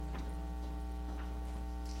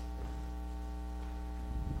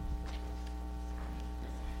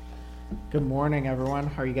Good morning, everyone.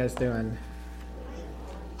 How are you guys doing?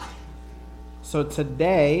 So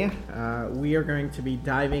today, we are going to be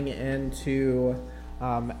diving into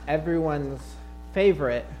everyone's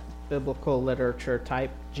favorite biblical literature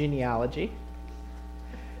type, genealogy.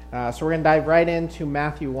 So we're going to dive right into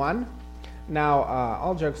Matthew 1. Now,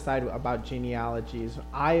 all jokes aside about genealogies,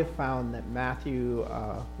 I have found that Matthew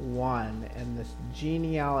 1 and this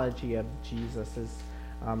genealogy of Jesus is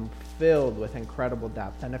filled with incredible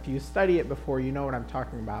depth. And if you study it before, you know what I'm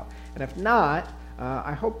talking about. And if not,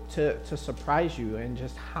 I hope to surprise you in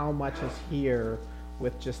just how much is here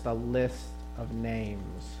with just a list of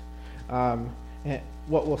names. And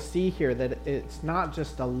what we'll see here, that it's not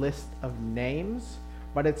just a list of names,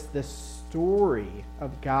 but it's the story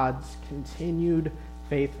of God's continued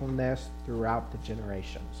faithfulness throughout the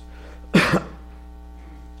generations.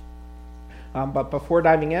 But before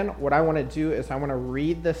diving in, what I want to do is I want to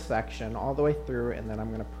read this section all the way through, and then I'm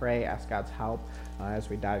going to pray, ask God's help as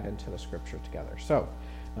we dive into the scripture together. So,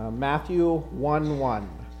 Matthew 1:1,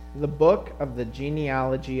 the book of the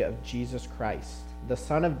genealogy of Jesus Christ, the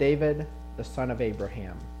son of David, the son of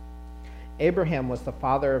Abraham. Abraham was the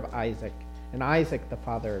father of Isaac, and Isaac the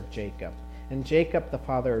father of Jacob, and Jacob the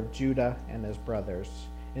father of Judah and his brothers,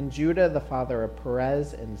 and Judah the father of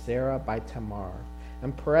Perez and Zerah by Tamar,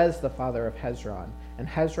 and Perez the father of Hezron, and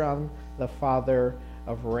Hezron the father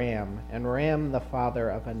of Ram, and Ram the father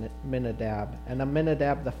of Amminadab, and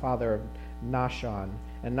Amminadab the father of Nahshon,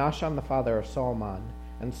 and Nahshon the father of Salmon,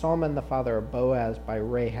 and Salmon the father of Boaz by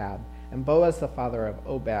Rahab, and Boaz the father of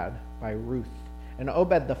Obed by Ruth, and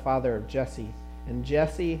Obed the father of Jesse, and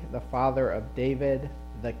Jesse the father of David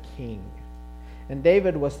the king. And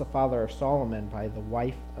David was the father of Solomon by the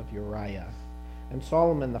wife of Uriah, and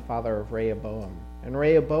Solomon the father of Rehoboam, and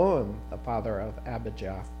Rehoboam the father of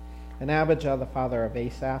Abijah, and Abijah the father of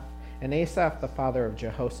Asaph, and Asaph the father of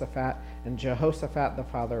Jehoshaphat, and Jehoshaphat the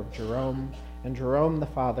father of Jerome, and Jerome the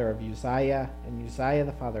father of Uzziah, and Uzziah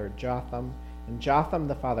the father of Jotham, and Jotham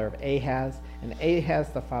the father of Ahaz, and Ahaz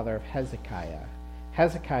the father of Hezekiah,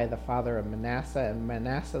 Hezekiah the father of Manasseh, and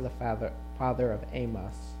Manasseh the father of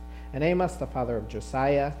Amos, and Amos the father of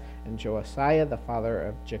Josiah, and Josiah the father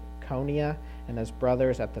of Jeconiah and his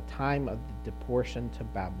brothers at the time of the deportation to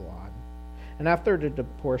Babylon. And after the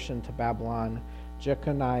deportation to Babylon,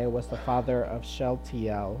 Jeconiah was the father of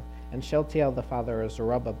Shealtiel, and Shealtiel the father of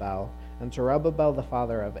Zerubbabel, and Zerubbabel the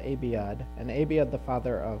father of Abiud, and Abiud the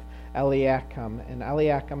father of Eliakim, and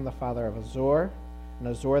Eliakim the father of Azor, and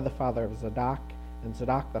Azor the father of Zadok, and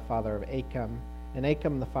Zadok the father of Achim, and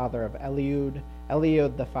Achim the father of Eliud,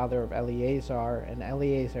 Eliud the father of Eleazar, and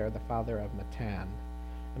Eleazar the father of Matan,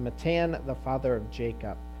 and Matan the father of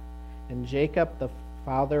Jacob, and Jacob the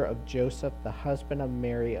father of Joseph, the husband of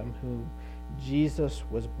Mary, of whom Jesus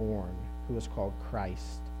was born, who is called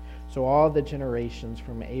Christ. So all the generations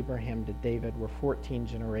from Abraham to David were 14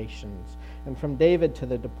 generations, and from David to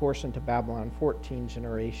the deportation to Babylon, 14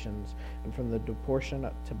 generations, and from the deportation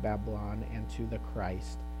to Babylon and to the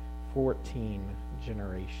Christ, 14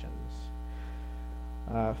 generations.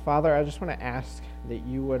 Father, I just want to ask that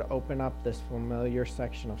you would open up this familiar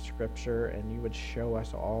section of Scripture and you would show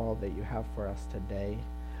us all that you have for us today,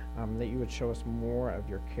 that you would show us more of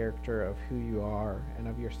your character, of who you are, and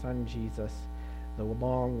of your Son Jesus, the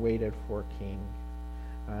long-waited for King.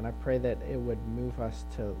 And I pray that it would move us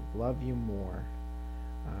to love you more,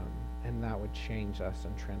 and that would change us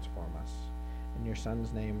and transform us. In your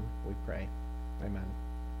Son's name we pray. Amen.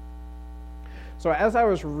 So as I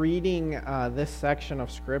was reading this section of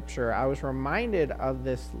Scripture, I was reminded of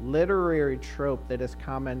this literary trope that is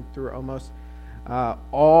common through almost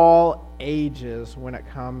all ages when it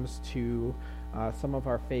comes to some of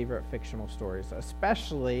our favorite fictional stories,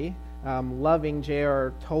 especially loving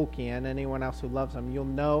J.R. Tolkien. Anyone else who loves him, you'll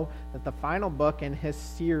know that the final book in his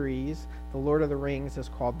series, The Lord of the Rings, is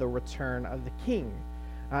called The Return of the King.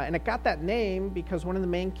 And it got that name because one of the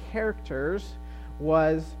main characters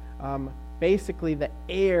was basically the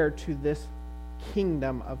heir to this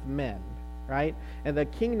kingdom of men, right? And the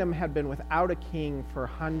kingdom had been without a king for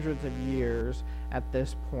hundreds of years at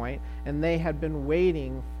this point, and they had been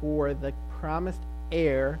waiting for the promised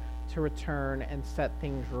heir to return and set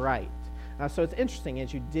things right. So it's interesting,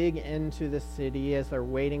 as you dig into the city, as they're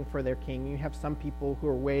waiting for their king, you have some people who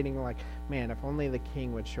are waiting like, man, if only the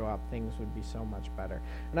king would show up, things would be so much better.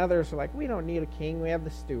 And others are like, we don't need a king, we have the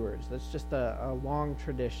stewards. That's just a long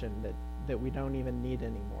tradition that we don't even need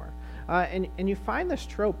anymore. And you find this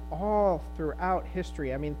trope all throughout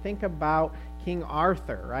history. I mean, think about King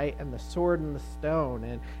Arthur, right? And the sword and the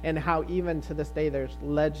stone, and how even to this day there's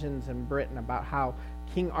legends in Britain about how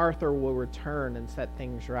King Arthur will return and set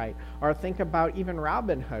things right. Or think about even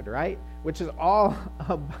Robin Hood, right? Which is all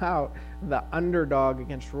about the underdog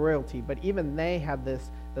against royalty. But even they had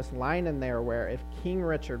this line in there where if King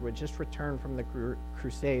Richard would just return from the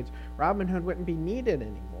Crusades, Robin Hood wouldn't be needed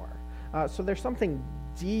anymore. So there's something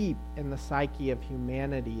deep in the psyche of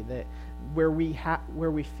humanity that where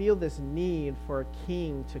we feel this need for a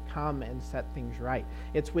king to come and set things right.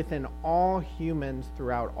 It's within all humans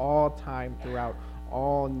throughout all time, throughout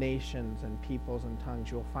all nations and peoples and tongues.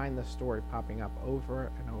 You'll find this story popping up over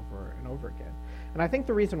and over and over again. And I think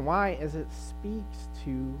the reason why is it speaks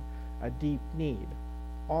to a deep need.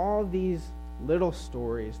 All these little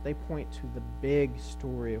stories, they point to the big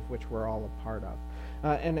story of which we're all a part of.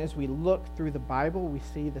 And as we look through the Bible, we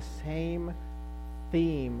see the same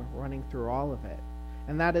theme running through all of it.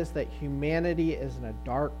 And that is that humanity is in a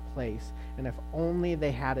dark place, and if only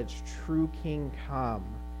they had its true king come,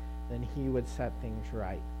 then he would set things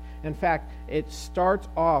right. In fact, it starts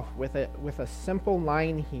off with a simple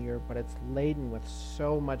line here, but it's laden with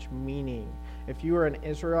so much meaning. If you were an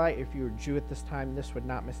Israelite, if you were Jew at this time, this would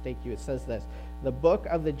not mistake you. It says this: the book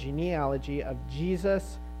of the genealogy of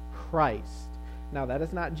Jesus Christ. Now, that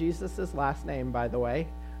is not Jesus' last name, by the way.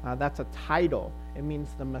 That's a title. It means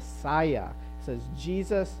the Messiah. It says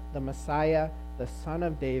Jesus, the Messiah, the son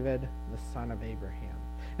of David, the son of Abraham.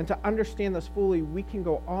 And to understand this fully, we can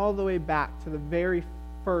go all the way back to the very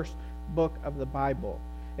first book of the Bible.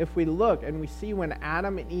 If we look and we see when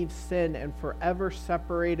Adam and Eve sinned and forever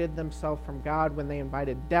separated themselves from God, when they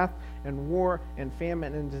invited death and war and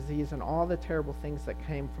famine and disease and all the terrible things that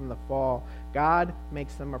came from the fall, God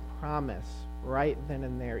makes them a promise right then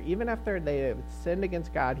and there. Even after they have sinned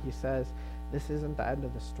against God, he says, this isn't the end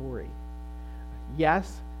of the story.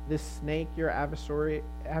 Yes, this snake, your adversary,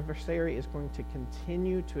 is going to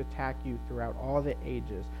continue to attack you throughout all the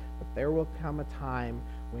ages, but there will come a time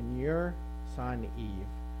when your son Eve,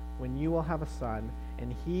 when you will have a son,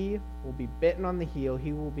 and he will be bitten on the heel,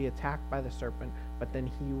 he will be attacked by the serpent, but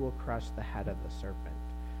then he will crush the head of the serpent,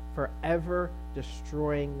 forever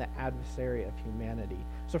destroying the adversary of humanity.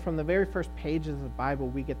 So from the very first pages of the Bible,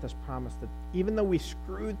 we get this promise that even though we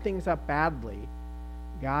screwed things up badly,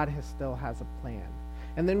 God still has a plan.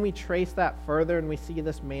 And then we trace that further and we see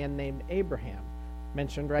this man named Abraham,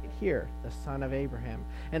 mentioned right here, the son of Abraham.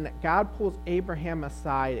 And God pulls Abraham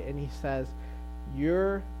aside and he says,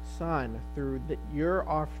 your son, through your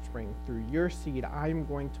offspring, through your seed, I'm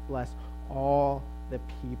going to bless all the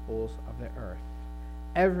peoples of the earth.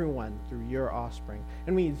 Everyone through your offspring.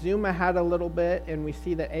 And we zoom ahead a little bit and we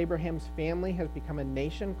see that Abraham's family has become a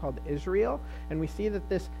nation called Israel. And we see that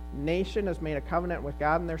this nation has made a covenant with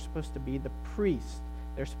God and they're supposed to be the priests.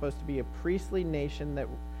 They're supposed to be a priestly nation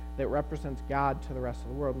that represents God to the rest of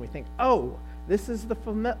the world. And we think, oh, this is the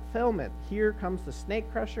fulfillment. Here comes the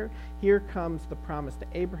snake crusher. Here comes the promise to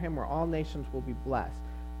Abraham where all nations will be blessed.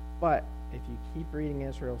 But if you keep reading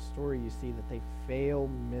Israel's story, you see that they fail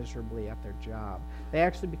miserably at their job. They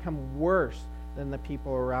actually become worse than the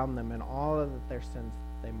people around them, and all of their sins,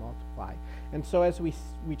 they multiply. And so as we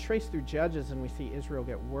trace through Judges and we see Israel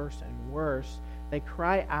get worse and worse, they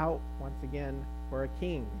cry out once again for a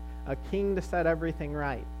king to set everything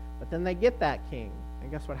right. But then they get that king,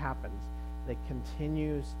 and guess what happens? It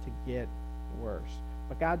continues to get worse.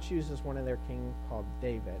 But God chooses one of their kings called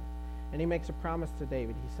David, and he makes a promise to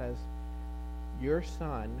David. He says, your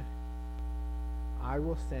son I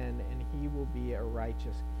will send, and he will be a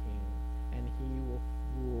righteous king, and he will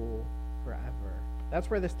rule forever. That's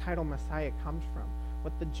where this title Messiah comes from.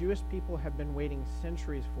 What the Jewish people have been waiting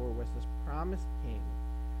centuries for was this promised king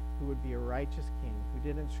who would be a righteous king, who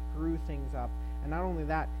didn't screw things up. And not only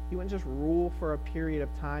that, he wouldn't just rule for a period of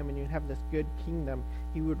time and you'd have this good kingdom.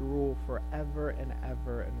 He would rule forever and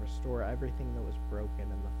ever and restore everything that was broken in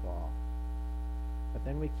the fall. But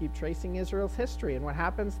then we keep tracing Israel's history, and what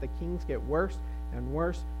happens? The kings get worse and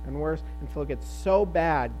worse and worse until it gets so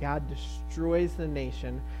bad, God destroys the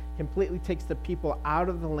nation, completely takes the people out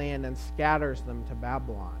of the land and scatters them to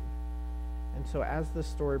Babylon. And so as the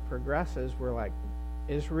story progresses, we're like,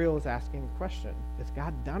 Israel is asking a question. Is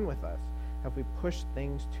God done with us? Have we pushed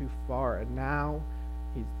things too far? And now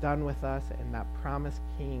he's done with us, and that promised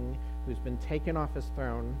king who's been taken off his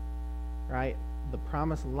throne, right? The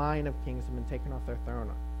promised line of kings have been taken off their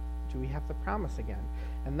throne. Do we have the promise again?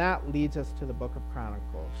 And that leads us to the book of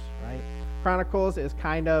Chronicles, right? Chronicles is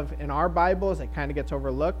kind of, in our Bibles, it kind of gets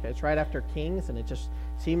overlooked. It's right after Kings, and it just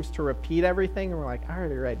seems to repeat everything. And we're like, I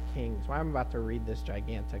already read Kings. Well, I'm about to read this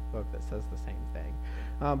gigantic book that says the same thing.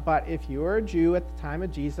 But if you were a Jew at the time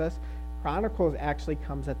of Jesus, Chronicles actually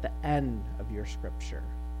comes at the end of your scripture.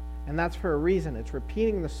 And that's for a reason. It's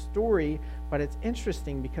repeating the story, but it's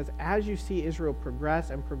interesting because as you see Israel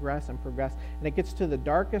progress and progress and progress, and it gets to the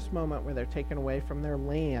darkest moment where they're taken away from their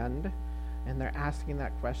land, and they're asking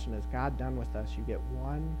that question, is God done with us? You get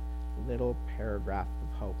one little paragraph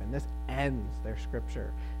of hope. And this ends their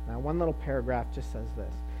scripture. Now, one little paragraph just says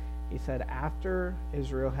this. He said, after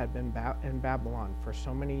Israel had been in Babylon for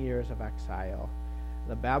so many years of exile,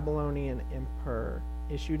 the Babylonian emperor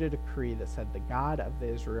issued a decree that said, the God of the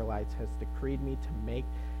Israelites has decreed me to make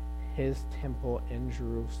his temple in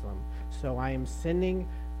Jerusalem. So I am sending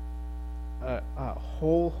a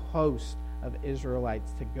whole host of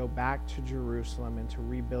Israelites to go back to Jerusalem and to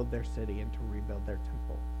rebuild their city and to rebuild their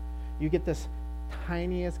temple. You get this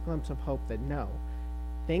tiniest glimpse of hope that no,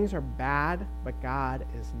 things are bad, but God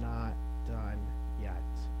is not done yet.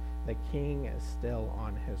 The king is still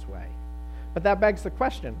on his way. But that begs the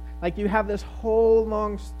question, like you have this whole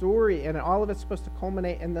long story and all of it's supposed to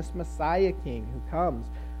culminate in this Messiah king who comes,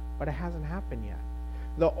 but it hasn't happened yet.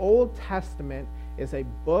 The Old Testament is a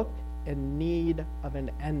book in need of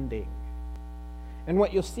an ending. And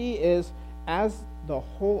what you'll see is as the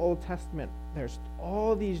whole Old Testament, there's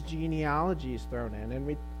all these genealogies thrown in, and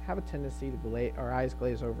we have a tendency to our eyes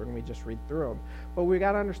glaze over and we just read through them. But what we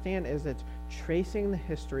got to understand is it's tracing the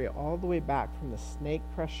history all the way back from the snake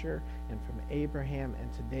crusher and from Abraham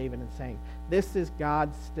and to David and saying, this is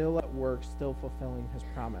God still at work, still fulfilling his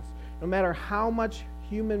promise. No matter how much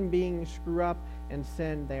human beings screw up and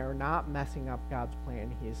sin, they are not messing up God's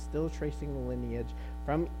plan. He is still tracing the lineage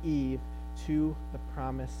from Eve to the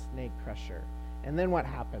promised snake crusher. And then what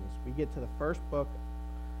happens? We get to the first book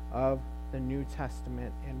of the New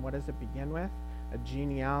Testament, and what does it begin with? A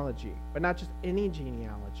genealogy, but not just any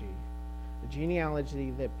genealogy. A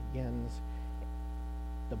genealogy that begins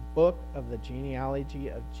the book of the genealogy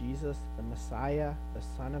of Jesus, the Messiah, the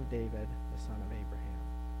son of David, the son of Abraham.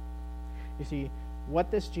 You see, what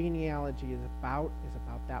this genealogy is about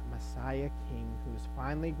that Messiah king who is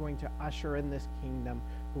finally going to usher in this kingdom,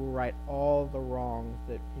 who will right all the wrongs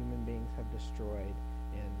that human beings have destroyed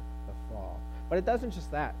in the fall. But it doesn't just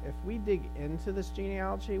that. If we dig into this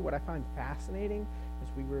genealogy, what I find fascinating is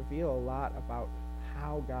we reveal a lot about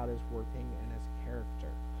how God is working in his character.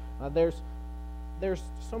 There's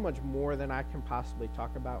so much more than I can possibly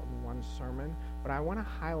talk about in one sermon, but I want to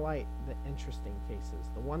highlight the interesting cases,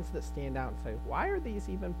 the ones that stand out and say, why are these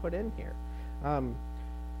even put in here?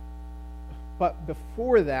 But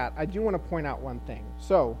before that, I do want to point out one thing.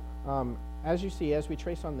 So, as you see, as we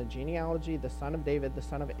trace on the genealogy, the son of David, the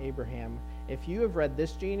son of Abraham, if you have read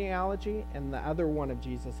this genealogy and the other one of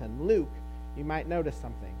Jesus in Luke, you might notice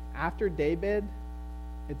something. After David,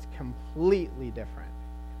 it's completely different,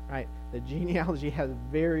 right? The genealogy has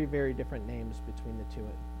very, very different names between the two,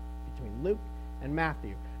 between Luke and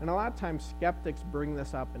Matthew. And a lot of times skeptics bring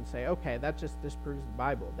this up and say, okay, that just disproves the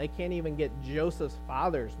Bible. They can't even get Joseph's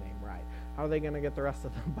father's name right. How are they going to get the rest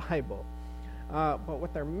of the Bible? But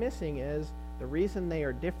what they're missing is the reason they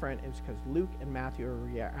are different is because Luke and Matthew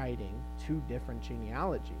are writing two different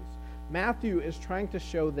genealogies. Matthew is trying to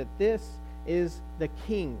show that this is the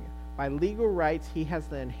king. By legal rights, he has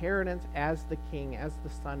the inheritance as the king, as the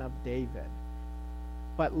son of David.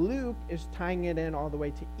 But Luke is tying it in all the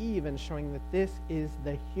way to Eve and showing that this is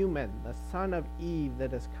the human, the son of Eve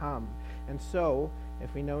that has come. And so,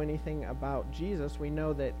 if we know anything about Jesus, we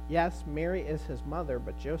know that, yes, Mary is his mother,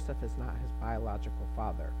 but Joseph is not his biological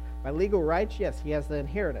father. By legal rights, yes, he has the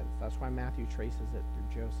inheritance. That's why Matthew traces it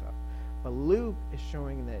through Joseph. But Luke is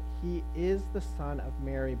showing that he is the son of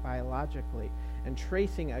Mary biologically and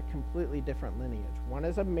tracing a completely different lineage. One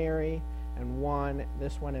is of Mary, and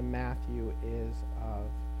this one in Matthew is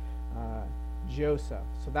of Joseph.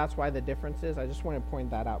 So that's why the difference is. I just want to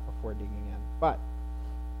point that out before digging in. But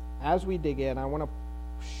as we dig in, I want to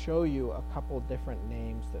show you a couple different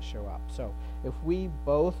names that show up. So if we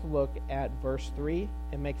both look at verse 3,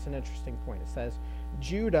 it makes an interesting point. It says,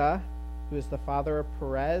 Judah, who is the father of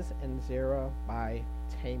Perez, and Zerah by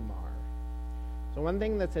Tamar. So one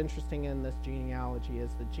thing that's interesting in this genealogy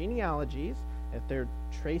is the genealogies, if they're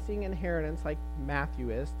tracing inheritance like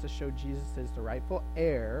Matthew is to show Jesus is the rightful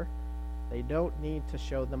heir, they don't need to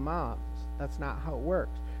show the moms. That's not how it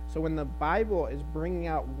works. So when the Bible is bringing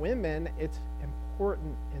out women, it's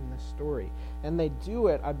important in the story. And they do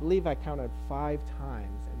it, I believe I counted 5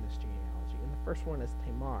 times in this genealogy. In the first one is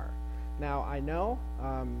Tamar. Now, I know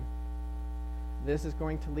this is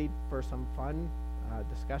going to lead for some fun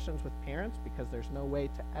discussions with parents because there's no way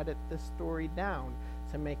to edit this story down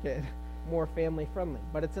to make it more family friendly.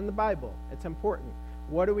 But it's in the Bible. It's important.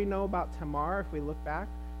 What do we know about Tamar if we look back?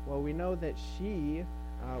 Well, we know that she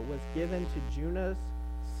was given to Judah's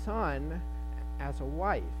son as a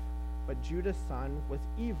wife. But Judah's son was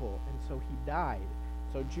evil, and so he died.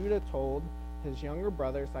 So Judah told his younger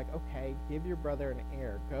brothers, like, okay, give your brother an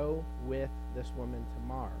heir. Go with this woman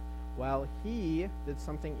Tamar. Well, he did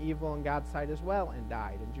something evil in God's sight as well and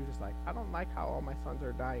died. And Judah's like, I don't like how all my sons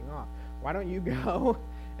are dying off. Why don't you go?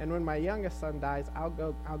 And when my youngest son dies, I'll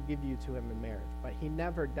give you to him in marriage. But he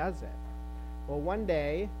never does it. Well, one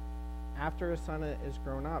day, after his son is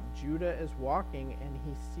grown up, Judah is walking and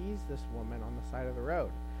he sees this woman on the side of the road.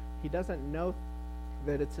 He doesn't know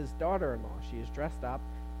that it's his daughter-in-law. She is dressed up.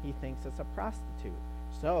 He thinks it's a prostitute.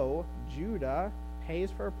 So Judah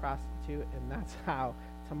pays for a prostitute, and that's how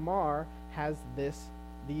Tamar has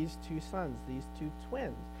these two sons, these two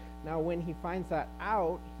twins. Now, when he finds that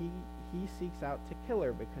out, he seeks out to kill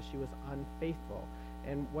her because she was unfaithful.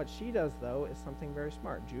 And what she does, though, is something very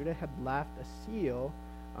smart. Judah had left a seal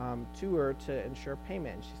to her to ensure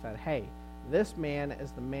payment, and she said, hey, this man is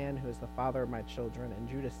the man who is the father of my children. And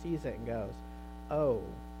Judah sees it and goes, oh,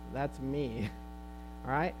 that's me.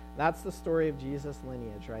 All right? That's the story of Jesus'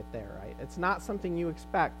 lineage right there, right? It's not something you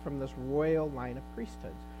expect from this royal line of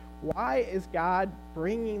priesthoods. Why is God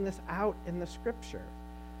bringing this out in the Scripture?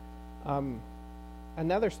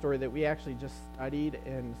 Another story that we actually just studied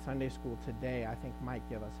in Sunday school today, I think might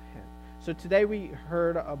give us a hint. So today we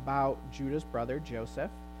heard about Judah's brother, Joseph,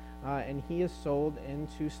 and he is sold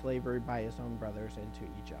into slavery by his own brothers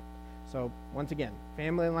into Egypt. So once again,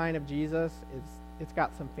 family line of Jesus, it's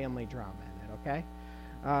got some family drama in it, okay?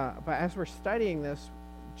 But as we're studying this,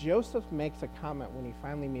 Joseph makes a comment when he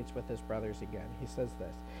finally meets with his brothers again. He says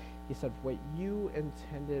this. He said, what you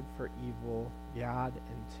intended for evil, God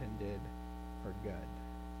intended for good.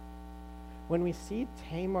 When we see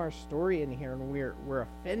Tamar's story in here and we're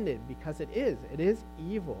offended because it is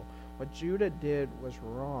evil. What Judah did was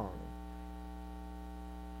wrong.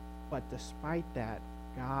 But despite that,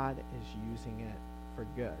 God is using it for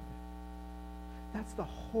good. That's the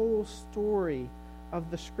whole story of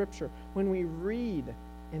the Scripture. When we read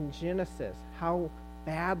in Genesis how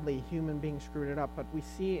badly human beings screwed it up, but we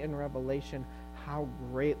see in Revelation how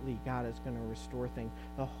greatly God is going to restore things.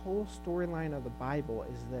 The whole storyline of the Bible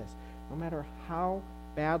is this. No matter how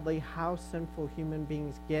badly, how sinful human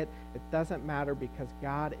beings get, it doesn't matter because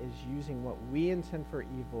God is using what we intend for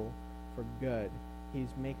evil for good. He's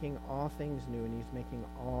making all things new, and he's making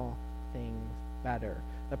all things better.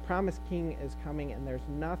 The promised king is coming, and there's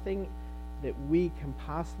nothing that we can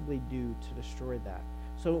possibly do to destroy that.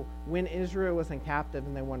 So when Israel was in captive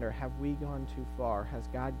and they wonder, have we gone too far? Has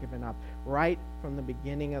God given up? Right from the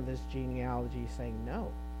beginning of this genealogy saying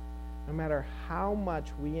no. No matter how much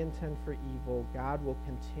we intend for evil, God will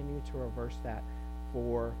continue to reverse that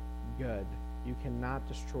for good. You cannot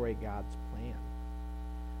destroy God's plan.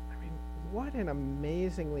 I mean, what an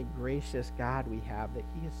amazingly gracious God we have, that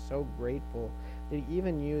he is so grateful that he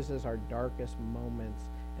even uses our darkest moments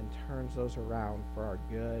and turns those around for our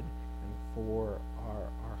good and for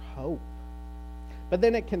our hope. But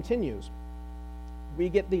then it continues. We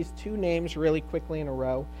get these two names really quickly in a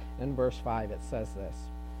row. In verse 5 it says this.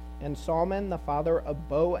 And Salmon, the father of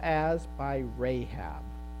Boaz by Rahab.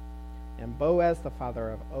 And Boaz, the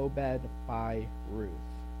father of Obed by Ruth.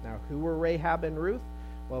 Now, who were Rahab and Ruth?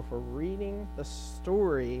 Well, if we're reading the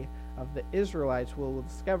story of the Israelites, we'll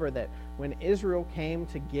discover that when Israel came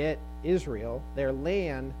to get Israel, their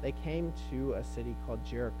land, they came to a city called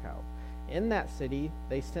Jericho. In that city,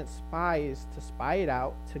 they sent spies to spy it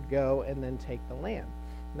out, to go and then take the land.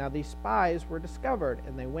 Now, these spies were discovered,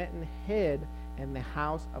 and they went and hid in the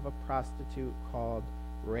house of a prostitute called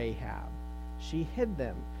Rahab. She hid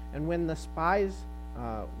them. And when the spies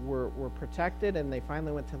were protected and they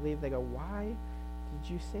finally went to leave, they go, why did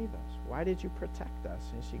you save us? Why did you protect us?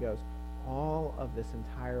 And she goes, all of this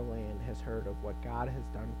entire land has heard of what God has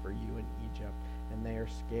done for you in Egypt, and they are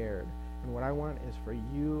scared. And what I want is for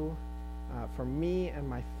you, for me and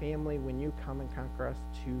my family, when you come and conquer us,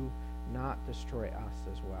 to not destroy us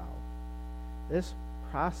as well. This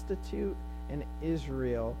prostitute in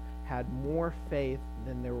Israel had more faith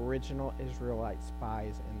than the original Israelite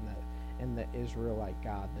spies in the Israelite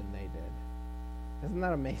God than they did. Isn't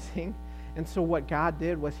that amazing? And so what God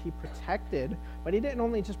did was he protected, but he didn't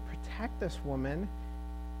only just protect this woman,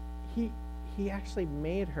 he actually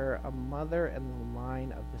made her a mother in the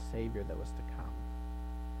line of the Savior that was to come.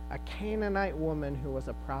 A Canaanite woman who was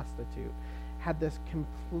a prostitute had this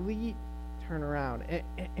complete turnaround.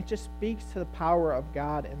 It just speaks to the power of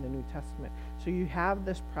God in the New Testament. So you have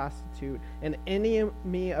this prostitute, an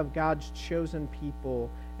enemy of God's chosen people,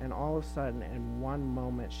 and all of a sudden, in one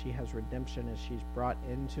moment, she has redemption as she's brought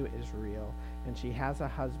into Israel, and she has a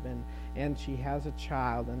husband, and she has a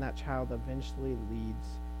child, and that child eventually leads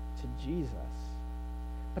to Jesus.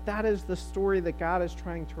 But that is the story that God is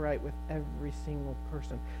trying to write with every single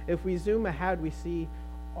person. If we zoom ahead, we see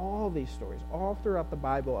all these stories, all throughout the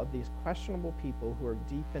Bible, of these questionable people who are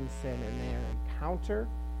deep in sin, and their encounter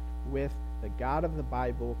with the God of the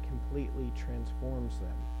Bible completely transforms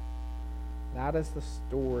them. That is the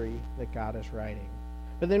story that God is writing.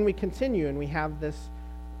 But then we continue, and we have this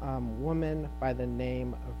woman by the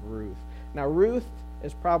name of Ruth. Now, Ruth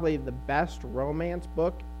is probably the best romance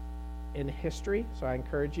book in history, so I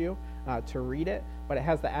encourage you to read it, but it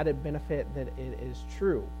has the added benefit that it is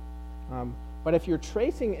true. But if you're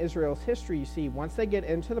tracing Israel's history, you see once they get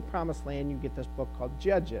into the Promised Land, you get this book called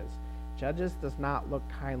Judges. Judges does not look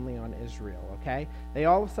kindly on Israel, okay? They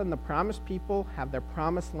all of a sudden, the promised people have their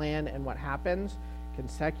promised land, and what happens?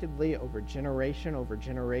 Consecutively, over generation, over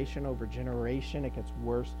generation, over generation, it gets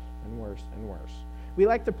worse and worse and worse. We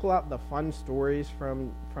like to pull out the fun stories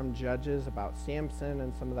from Judges about Samson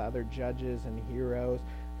and some of the other judges and heroes,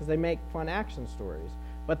 because they make fun action stories.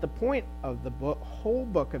 But the point of the whole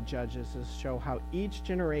book of Judges is to show how each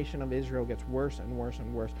generation of Israel gets worse and worse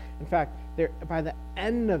and worse. In fact, by the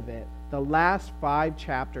end of it, the last 5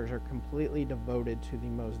 chapters are completely devoted to the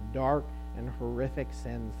most dark and horrific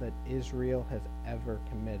sins that Israel has ever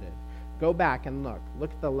committed. Go back and look.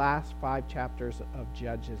 Look at the last 5 chapters of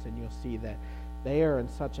Judges, and you'll see that they are in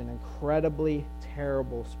such an incredibly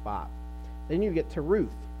terrible spot. Then you get to Ruth.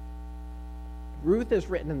 Ruth is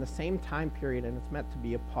written in the same time period, and it's meant to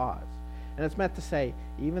be a pause. And it's meant to say,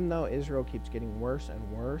 even though Israel keeps getting worse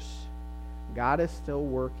and worse, God is still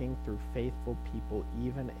working through faithful people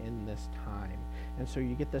even in this time. And so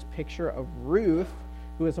you get this picture of Ruth,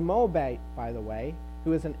 who is a Moabite, by the way,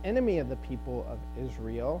 who is an enemy of the people of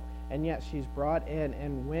Israel, and yet she's brought in,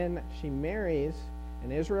 and when she marries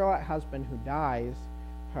an Israelite husband who dies,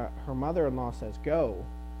 her mother-in-law says, "Go,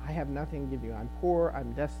 I have nothing to give you. I'm poor,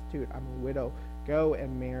 I'm destitute, I'm a widow. Go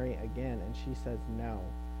and marry again." And she says, "No.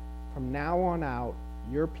 From now on out,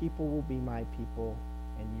 your people will be my people,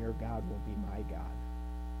 and your God will be my God."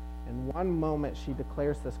 In one moment, she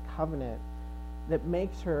declares this covenant that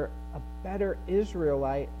makes her a better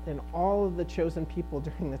Israelite than all of the chosen people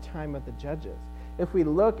during the time of the Judges. If we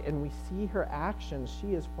look and we see her actions,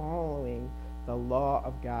 she is following the law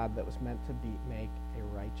of God that was meant to make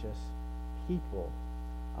a righteous people.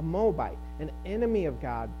 A Moabite, an enemy of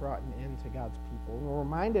God, brought into God's people. And we're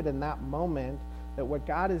reminded in that moment that what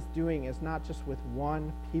God is doing is not just with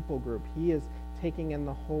one people group. He is taking in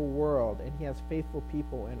the whole world, and he has faithful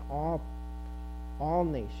people in all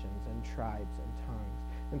nations and tribes and tongues.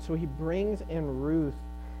 And so he brings in Ruth,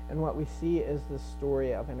 and what we see is the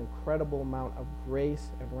story of an incredible amount of grace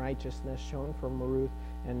and righteousness shown from Ruth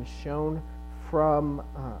and shown from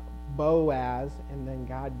Boaz, and then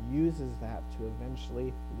God uses that to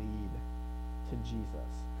eventually lead to Jesus.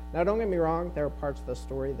 Now, don't get me wrong, there are parts of the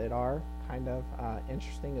story that are kind of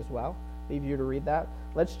interesting as well. Leave you to read that.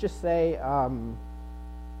 Let's just say,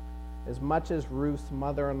 as much as Ruth's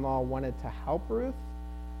mother-in-law wanted to help Ruth,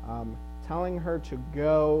 telling her to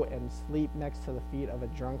go and sleep next to the feet of a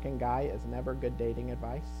drunken guy is never good dating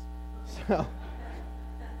advice. So,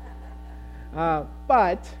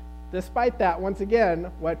 but despite that, once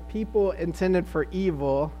again, what people intended for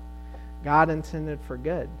evil, God intended for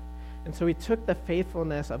good. And so he took the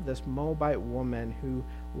faithfulness of this Moabite woman who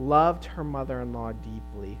loved her mother-in-law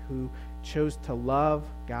deeply, who chose to love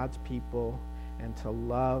God's people and to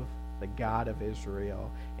love the God of Israel.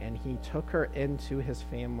 And he took her into his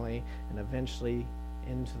family and eventually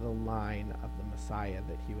into the line of the Messiah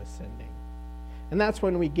that he was sending. And that's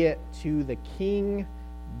when we get to the King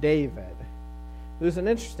David, who's an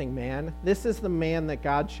interesting man. This is the man that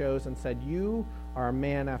God chose and said, "You are a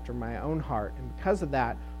man after my own heart." And because of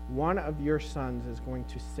that, one of your sons is going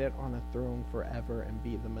to sit on a throne forever and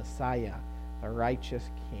be the Messiah, the righteous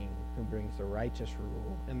king who brings the righteous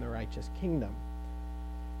rule in the righteous kingdom.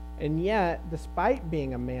 And yet, despite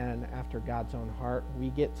being a man after God's own heart, we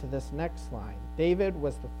get to this next line. David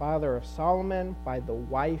was the father of Solomon by the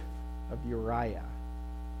wife of Uriah.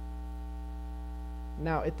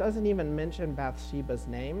 Now, it doesn't even mention Bathsheba's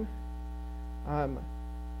name. And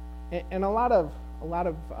a lot of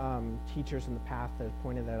teachers in the past have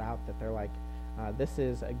pointed that out, that they're like, this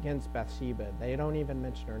is against Bathsheba. They don't even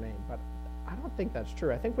mention her name. But I don't think that's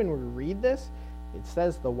true. I think when we read this, it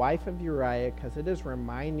says the wife of Uriah, because it is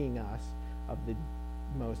reminding us of the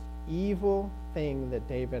most evil thing that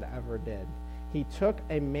David ever did. He took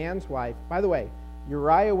a man's wife. By the way,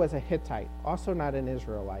 Uriah was a Hittite, also not an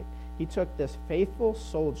Israelite. He took this faithful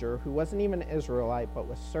soldier who wasn't even an Israelite, but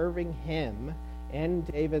was serving him in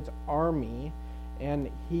David's army, and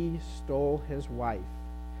he stole his wife.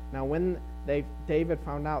 Now, when David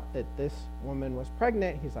found out that this woman was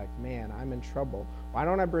pregnant, he's like, man, I'm in trouble. Why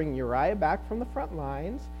don't I bring Uriah back from the front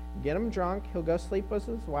lines, get him drunk, he'll go sleep with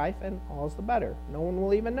his wife, and all's the better. No one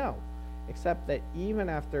will even know. Except that even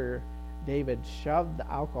after David shoved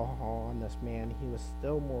the alcohol on this man, he was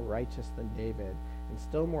still more righteous than David and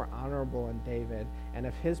still more honorable than David. And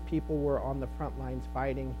if his people were on the front lines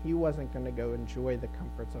fighting, he wasn't going to go enjoy the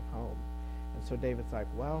comforts of home. And so David's like,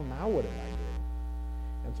 well, now what do I do?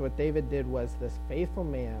 And so what David did was this faithful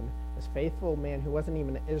man who wasn't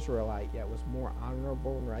even an Israelite yet was more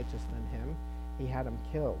honorable and righteous than him, he had him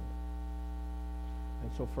killed.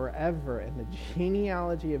 And so forever in the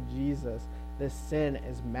genealogy of Jesus, this sin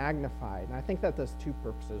is magnified. And I think that does two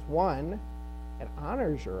purposes. One, it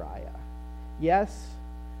honors Uriah. Yes,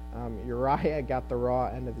 Uriah got the raw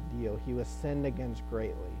end of the deal. He was sinned against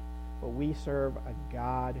greatly. But we serve a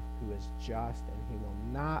God who is just, and he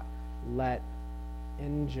will not let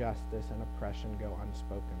injustice and oppression go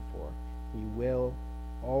unspoken for. He will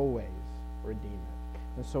always redeem it.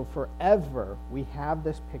 And so forever we have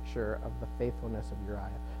this picture of the faithfulness of Uriah.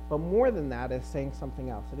 But more than that, it's saying something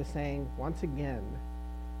else. It is saying, once again,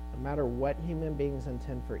 no matter what human beings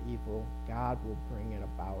intend for evil, God will bring it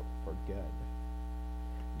about for good.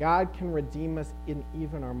 God can redeem us in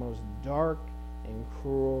even our most dark and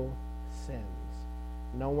cruel sins.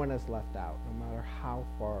 No one is left out, no matter how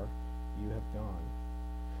far you have gone.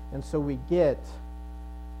 And so we get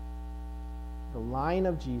the line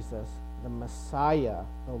of Jesus, the Messiah,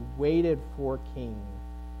 the waited for king,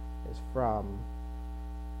 is from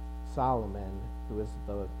Solomon, who's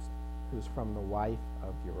from the wife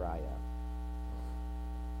of Uriah.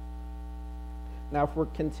 Now, if we're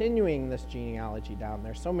continuing this genealogy down,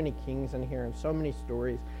 there's so many kings in here and so many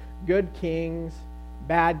stories. Good kings,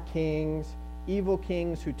 bad kings, evil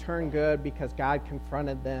kings who turned good because God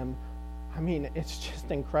confronted them. I mean, it's just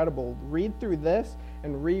incredible. Read through this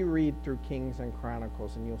and reread through Kings and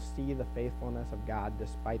Chronicles, and you'll see the faithfulness of God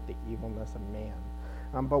despite the evilness of man.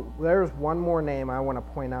 But there's one more name I want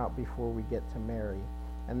to point out before we get to Mary,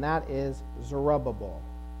 and that is Zerubbabel.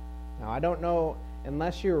 Now, I don't know,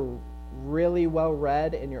 unless you're really well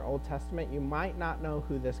read in your Old Testament, you might not know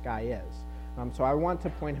who this guy is. So I want to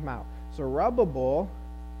point him out. Zerubbabel,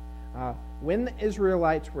 when the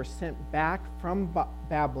Israelites were sent back from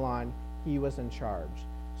Babylon, he was in charge.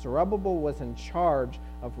 Zerubbabel was in charge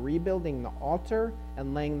of rebuilding the altar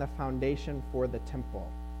and laying the foundation for the temple.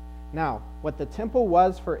 Now, what the temple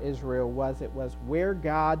was for Israel was it was where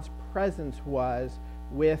God's presence was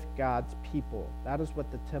with God's people. That is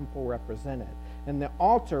what the temple represented. And the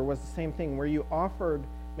altar was the same thing, where you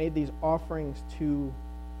made these offerings to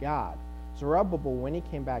God. Zerubbabel, when he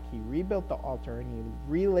came back, he rebuilt the altar and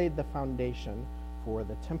he relaid the foundation for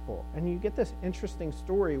the temple. And you get this interesting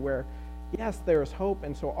story where, yes, there's hope,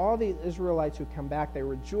 and so all the Israelites who come back, they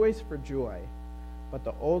rejoice for joy. But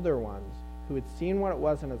the older ones, who had seen what it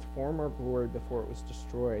was in its former glory before it was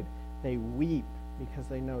destroyed, they weep because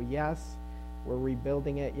they know, yes, we're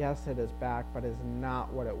rebuilding it, yes, it is back, but it's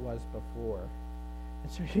not what it was before.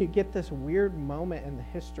 And so you get this weird moment in the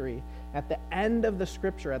history at the end of the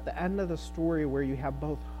scripture, at the end of the story, where you have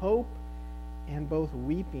both hope and both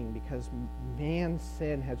weeping because man's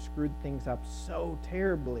sin had screwed things up so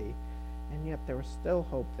terribly, and yet there was still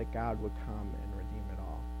hope that God would come and redeem it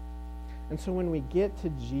all. And so when we get to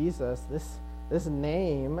Jesus, this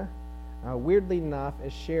name, weirdly enough,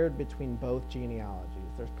 is shared between both genealogies.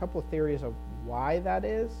 There's a couple of theories of why that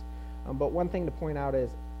is, but one thing to point out is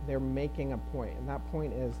they're making a point, and that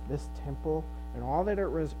point is this temple and all that it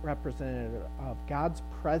was representative of God's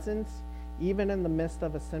presence, even in the midst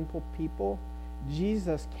of a sinful people.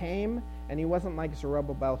 Jesus came, and he wasn't like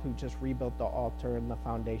Zerubbabel, who just rebuilt the altar and the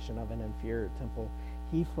foundation of an inferior temple.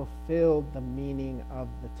 He fulfilled the meaning of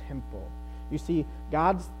the temple. You see,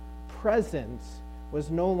 God's presence was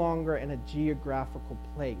no longer in a geographical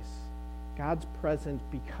place. God's presence,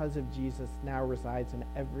 because of Jesus, now resides in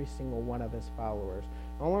every single one of his followers.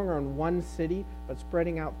 No longer in one city, but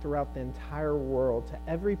spreading out throughout the entire world, to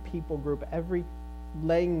every people group, every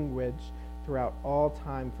language, throughout all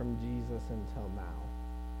time from Jesus until now.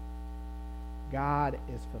 God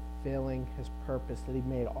is fulfilling his purpose that he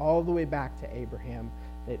made all the way back to Abraham,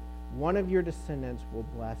 that one of your descendants will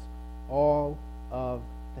bless all of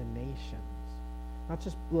the nations. Not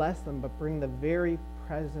just bless them, but bring the very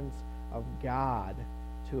presence of God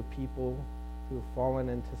to a people who have fallen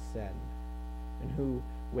into sin and who,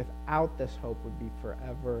 without this hope, would be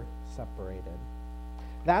forever separated.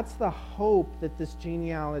 That's the hope that this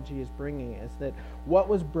genealogy is bringing, is that what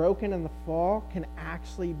was broken in the fall can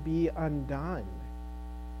actually be undone.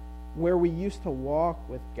 Where we used to walk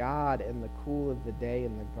with God in the cool of the day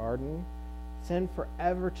in the garden, sin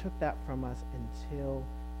forever took that from us until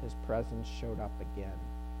his presence showed up again.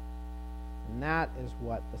 And that is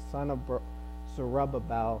what the son of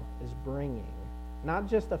Zerubbabel is bringing. Not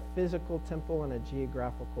just a physical temple in a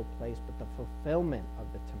geographical place, but the fulfillment of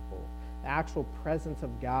the temple, the actual presence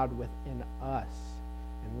of God within us.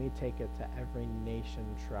 And we take it to every nation,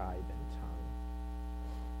 tribe, and tongue.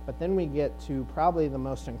 But then we get to probably the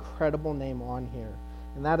most incredible name on here,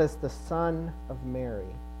 and that is the Son of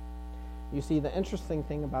Mary. You see, the interesting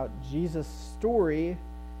thing about Jesus' story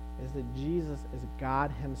is that Jesus is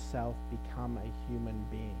God himself become a human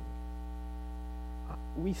being.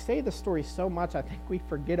 We say the story so much, I think we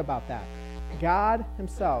forget about that. God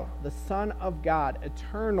himself, the Son of God,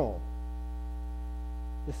 eternal,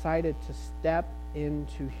 decided to step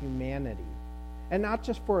into humanity. And not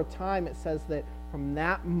just for a time, it says that from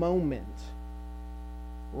that moment,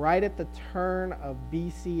 right at the turn of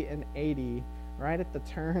BC and 80, right at the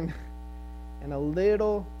turn in a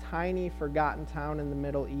little tiny forgotten town in the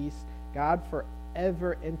Middle East, God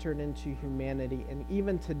forever entered into humanity. And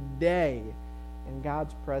even today, in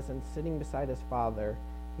God's presence, sitting beside his Father,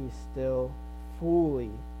 he's still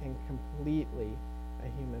fully and completely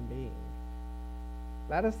a human being.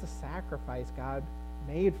 That is the sacrifice God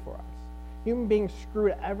made for us. Human beings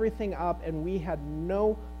screwed everything up, and we had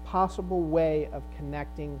no possible way of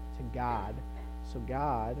connecting to God. So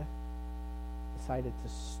God decided to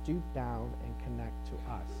stoop down and connect to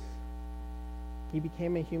us. He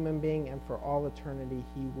became a human being, and for all eternity,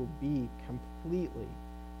 he will be completely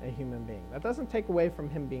a human being. That doesn't take away from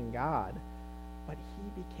him being God, but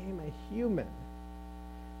he became a human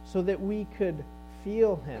so that we could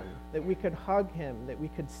feel him, that we could hug him, that we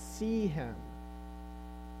could see him,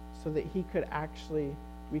 so that we could actually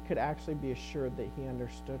be assured that he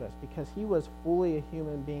understood us, because he was fully a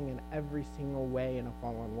human being in every single way in a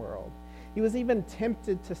fallen world. He was even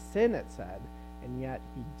tempted to sin, it said, and yet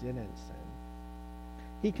he didn't sin.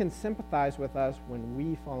 He can sympathize with us when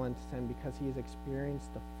we fall into sin because he has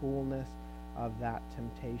experienced the fullness of that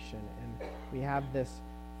temptation. And we have this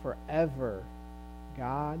forever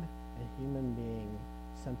God, a human being,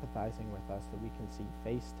 sympathizing with us that we can see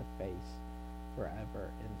face to face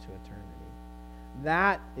forever into eternity.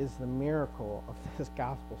 That is the miracle of this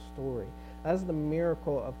gospel story. That is the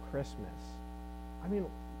miracle of Christmas. I mean,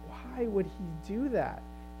 why would he do that?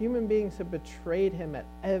 Human beings have betrayed him at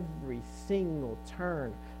every single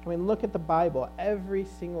turn. I mean, look at the Bible. Every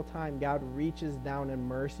single time God reaches down in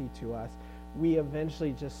mercy to us, we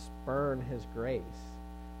eventually just spurn his grace.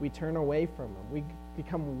 We turn away from him. We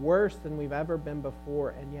become worse than we've ever been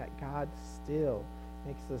before, and yet God still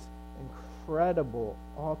makes this incredible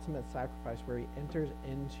ultimate sacrifice where he enters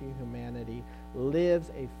into humanity, lives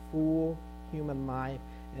a full human life,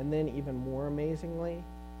 and then even more amazingly,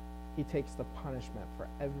 he takes the punishment for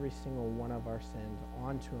every single one of our sins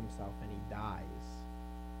onto himself, and he dies.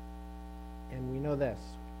 And we know this.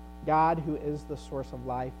 God, who is the source of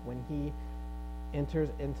life, when he enters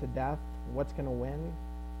into death, what's going to win?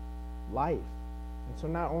 Life. And so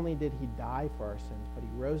not only did he die for our sins, but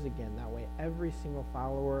he rose again. That way every single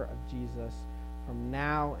follower of Jesus from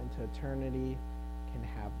now into eternity can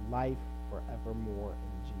have life forevermore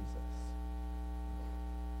in Jesus.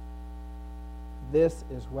 This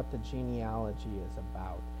is what the genealogy is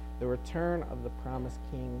about. The return of the promised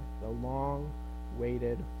king, the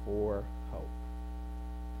long-waited for hope.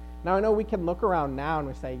 Now, I know we can look around now and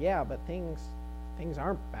we say, yeah, but things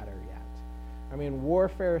aren't better yet. I mean,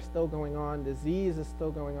 warfare is still going on, disease is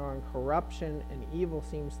still going on, corruption and evil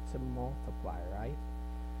seems to multiply, right?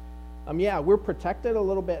 Yeah, we're protected a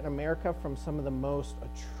little bit in America from some of the most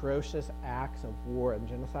atrocious acts of war and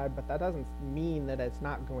genocide, but that doesn't mean that it's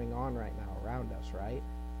not going on right now around us, right?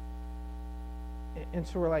 And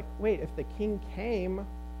so we're like, wait, if the king came,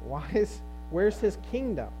 where's his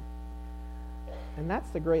kingdom? And that's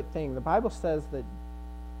the great thing. The Bible says that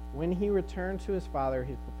when he returned to his Father,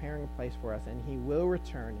 he's preparing a place for us, and he will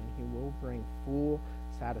return, and he will bring full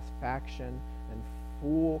satisfaction and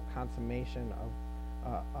full consummation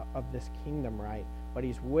of this kingdom, right? But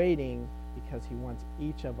he's waiting because he wants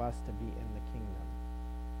each of us to be in the kingdom.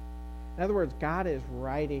 In other words, God is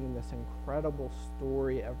writing this incredible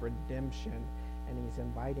story of redemption, and he's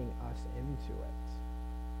inviting us into it.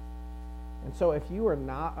 And so if you are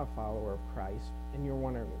not a follower of Christ and you're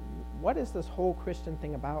wondering, what is this whole Christian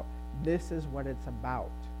thing about? This is what it's about.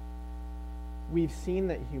 We've seen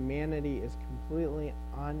that humanity is completely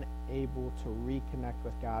unable to reconnect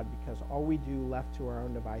with God because all we do left to our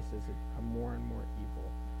own devices is become more and more evil.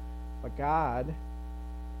 But God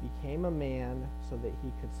became a man so that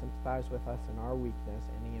he could sympathize with us in our weakness,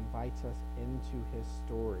 and he invites us into his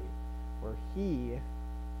story where he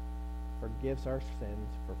forgives our sins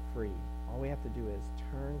for free. All we have to do is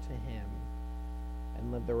turn to him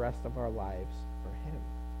and live the rest of our lives for him.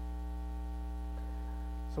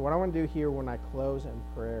 So what I want to do here when I close in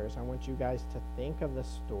prayer is I want you guys to think of this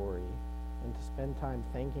story and to spend time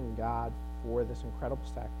thanking God for this incredible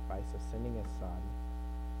sacrifice of sending his son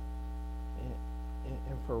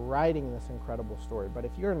and for writing this incredible story. But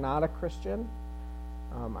if you're not a Christian,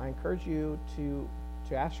 I encourage you to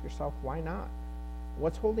ask yourself, why not?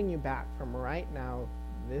 What's holding you back from right now,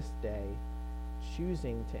 this day,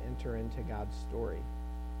 choosing to enter into God's story?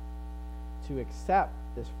 To accept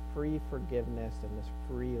this free forgiveness and this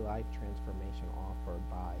free life transformation offered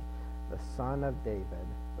by the Son of David,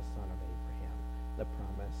 the Son of Abraham, the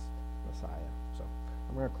promised Messiah. So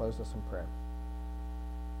I'm going to close this in prayer.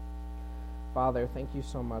 Father, thank you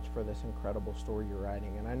so much for this incredible story you're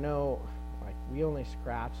writing. And I know we only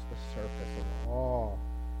scratched the surface of all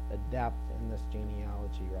the depth in this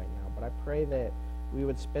genealogy right now. But I pray that we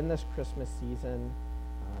would spend this Christmas season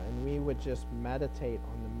and we would just meditate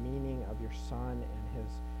on the meaning of your Son and his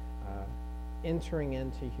entering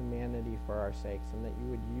into humanity for our sakes, and that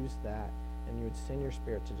you would use that and you would send your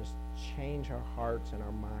Spirit to just change our hearts and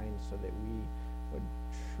our minds so that we would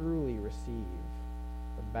truly receive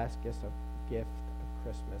the best gift of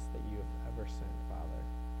Christmas that you have ever sent, Father.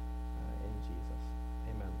 In Jesus.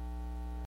 Amen.